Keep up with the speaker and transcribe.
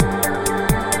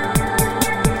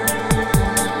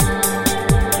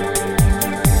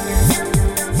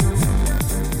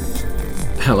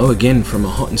Hello again from a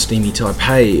hot and steamy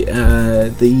Taipei.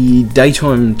 The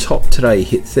daytime top today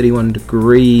hit 31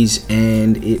 degrees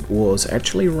and it was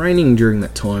actually raining during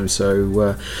that time,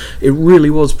 so it really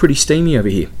was pretty steamy over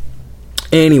here.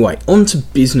 Anyway, on to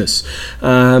business.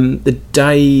 The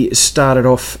day started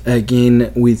off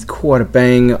again with quite a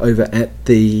bang over at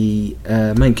the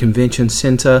main convention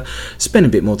centre. Spent a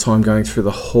bit more time going through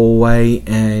the hallway,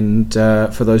 and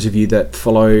for those of you that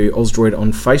follow Osdroid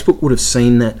on Facebook would have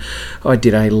seen that I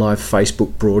did a live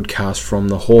Facebook broadcast from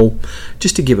the hall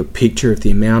just to give a picture of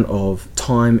the amount of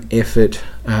time, effort,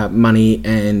 money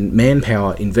and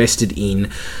manpower invested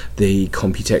in the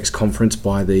Computex conference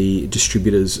by the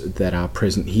distributors that are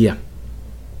present here.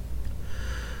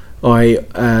 I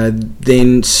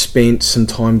then spent some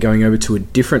time going over to a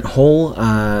different hall.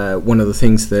 One of the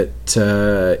things that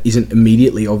isn't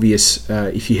immediately obvious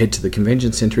if you head to the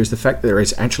convention centre is the fact that there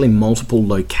is actually multiple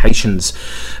locations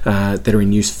that are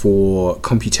in use for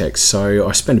Computex. So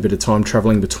I spent a bit of time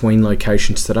travelling between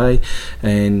locations today,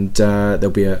 and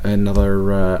there'll be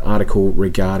another article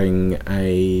regarding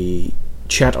a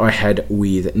chat I had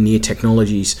with Near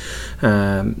Technologies,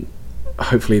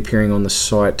 hopefully appearing on the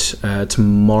site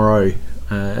tomorrow.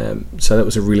 So that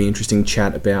was a really interesting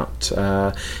chat about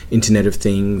Internet of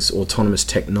Things, autonomous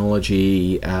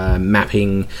technology,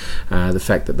 mapping, the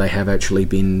fact that they have actually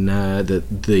been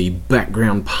the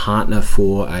background partner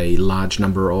for a large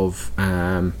number of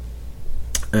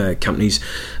companies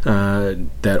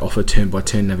that offer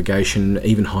turn-by-turn navigation,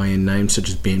 even high-end names such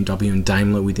as BMW and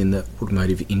Daimler within the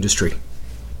automotive industry.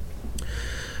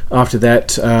 After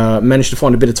that, managed to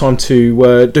find a bit of time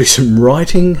to do some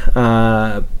writing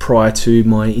prior to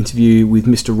my interview with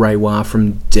Mr. Ray Wah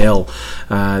from Dell.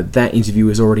 That interview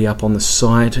is already up on the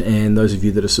site, and those of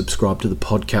you that are subscribed to the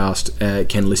podcast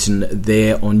can listen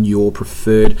there on your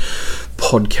preferred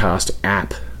podcast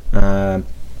app.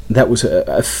 That was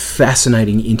a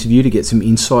fascinating interview to get some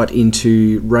insight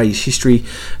into Ray's history,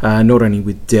 not only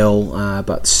with Dell,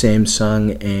 but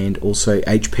Samsung and also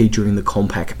HP during the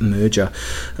Compaq merger.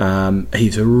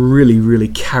 He's a really, really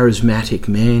charismatic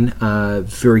man,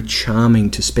 very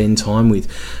charming to spend time with.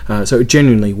 So it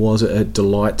genuinely was a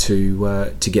delight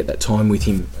to get that time with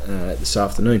him this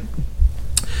afternoon.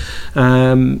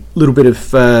 Little bit of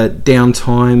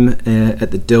downtime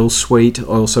at the Dell suite. I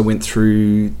also went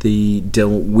through the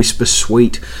Dell Whisper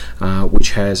suite,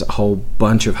 which has a whole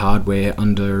bunch of hardware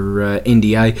under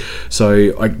NDA,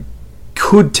 so I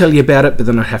could tell you about it, but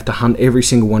then I'd have to hunt every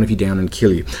single one of you down and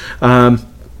kill you.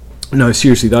 No,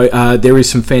 seriously though, there is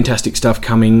some fantastic stuff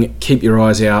coming. Keep your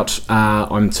eyes out.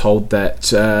 I'm told that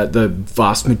the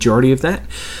vast majority of that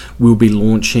will be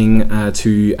launching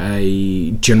to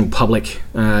a general public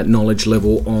knowledge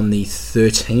level on the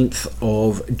 13th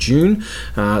of June.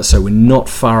 So we're not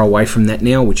far away from that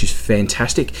now, which is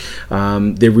fantastic.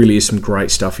 There really is some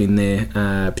great stuff in there,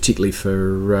 particularly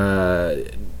for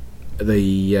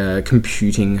the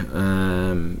computing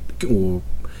or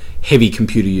heavy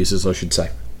computer users, I should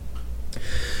say.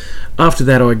 After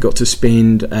that, I got to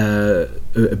spend a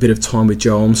bit of time with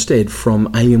Joe Olmsted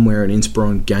from Alienware and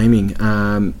Inspiron Gaming.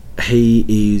 He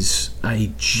is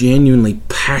a genuinely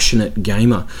passionate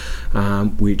gamer,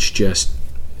 which just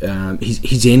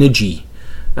his energy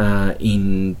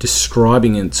in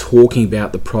describing and talking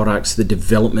about the products, the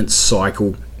development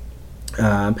cycle,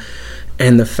 and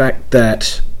the fact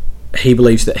that he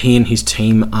believes that he and his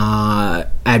team are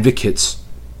advocates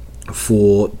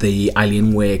for the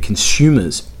Alienware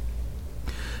consumers,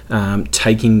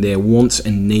 taking their wants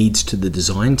and needs to the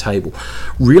design table,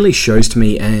 really shows to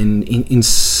me, and in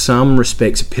some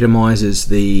respects epitomises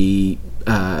the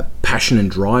passion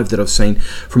and drive that I've seen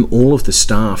from all of the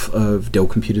staff of Dell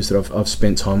Computers that I've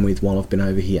spent time with while I've been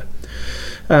over here.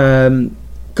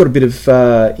 Got a bit of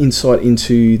insight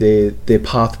into their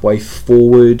pathway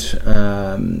forward.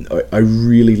 I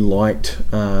really liked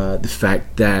the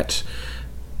fact that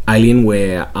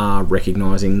Alienware are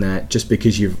recognising that just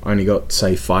because you've only got,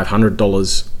 say,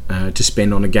 $500 to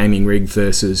spend on a gaming rig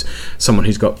versus someone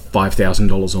who's got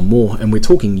 $5,000 or more, and we're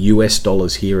talking US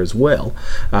dollars here as well,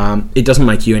 it doesn't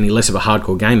make you any less of a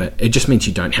hardcore gamer. It just means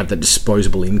you don't have the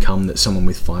disposable income that someone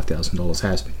with $5,000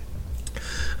 has.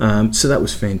 So that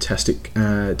was fantastic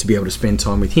to be able to spend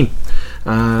time with him.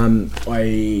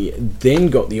 I then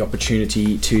got the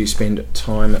opportunity to spend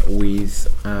time with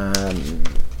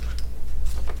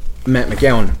Matt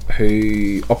McGowan,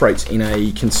 who operates in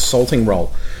a consulting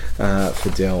role for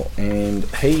Dell, and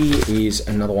he is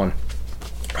another one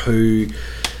who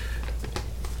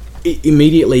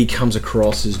immediately comes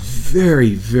across as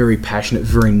very, very passionate,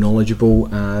 very knowledgeable.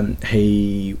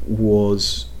 He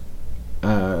was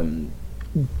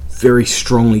very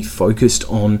strongly focused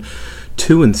on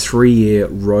 2 and 3 year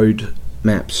road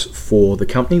maps for the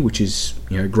company, which is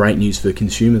great news for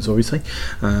consumers. Obviously,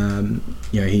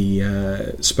 he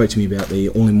spoke to me about the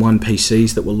all-in-one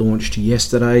PCs that were launched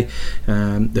yesterday.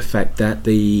 The fact that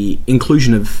the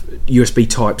inclusion of USB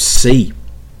Type-C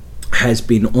has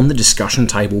been on the discussion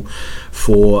table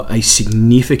for a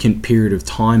significant period of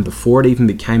time before it even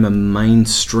became a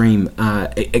mainstream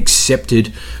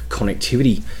accepted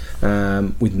connectivity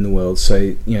within the world.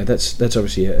 So that's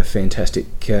obviously a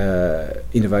fantastic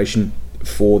innovation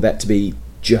for that to be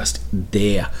just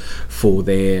there for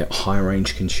their high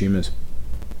range consumers.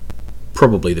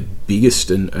 Probably the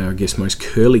biggest and I guess most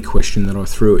curly question that I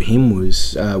threw at him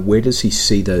was where does he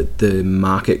see the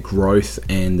market growth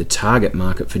and the target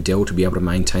market for Dell to be able to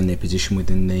maintain their position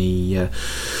within the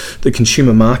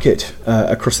consumer market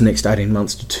across the next 18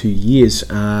 months to 2 years.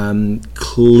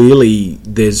 Clearly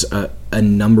there's a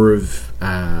number of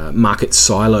market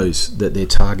silos that they're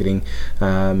targeting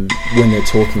when they're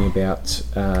talking about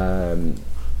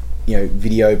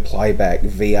video playback,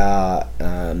 VR,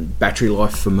 battery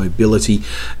life for mobility.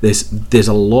 There's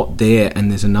a lot there,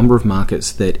 and there's a number of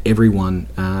markets that everyone,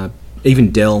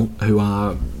 even Dell, who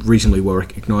are reasonably well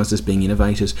recognised as being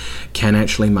innovators, can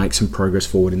actually make some progress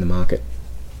forward in the market.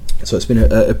 So it's been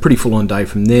a pretty full-on day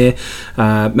from there.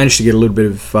 Managed to get a little bit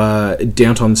of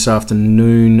downtime this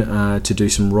afternoon to do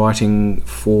some writing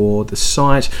for the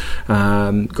site.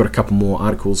 Got a couple more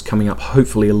articles coming up,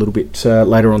 hopefully a little bit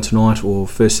later on tonight or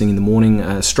first thing in the morning,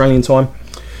 Australian time.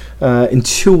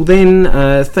 Until then,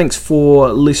 thanks for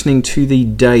listening to the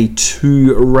Day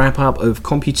 2 wrap-up of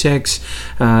Computex.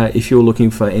 If you're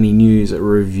looking for any news,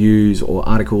 reviews or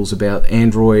articles about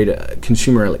Android,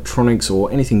 consumer electronics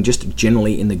or anything just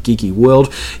generally in the geeky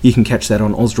world, you can catch that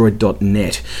on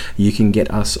Ozroid.net. You can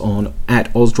get us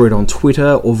at Ozroid on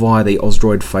Twitter or via the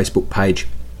Ozroid Facebook page.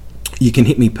 You can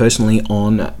hit me personally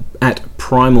on at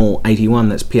Primal81,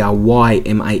 that's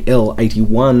Prymal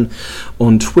 81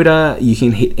 on Twitter. You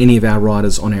can hit any of our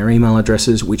writers on our email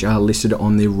addresses, which are listed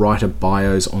on the writer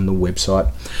bios on the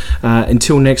website.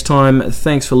 Until next time,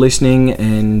 thanks for listening,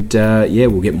 and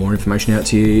we'll get more information out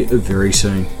to you very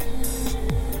soon.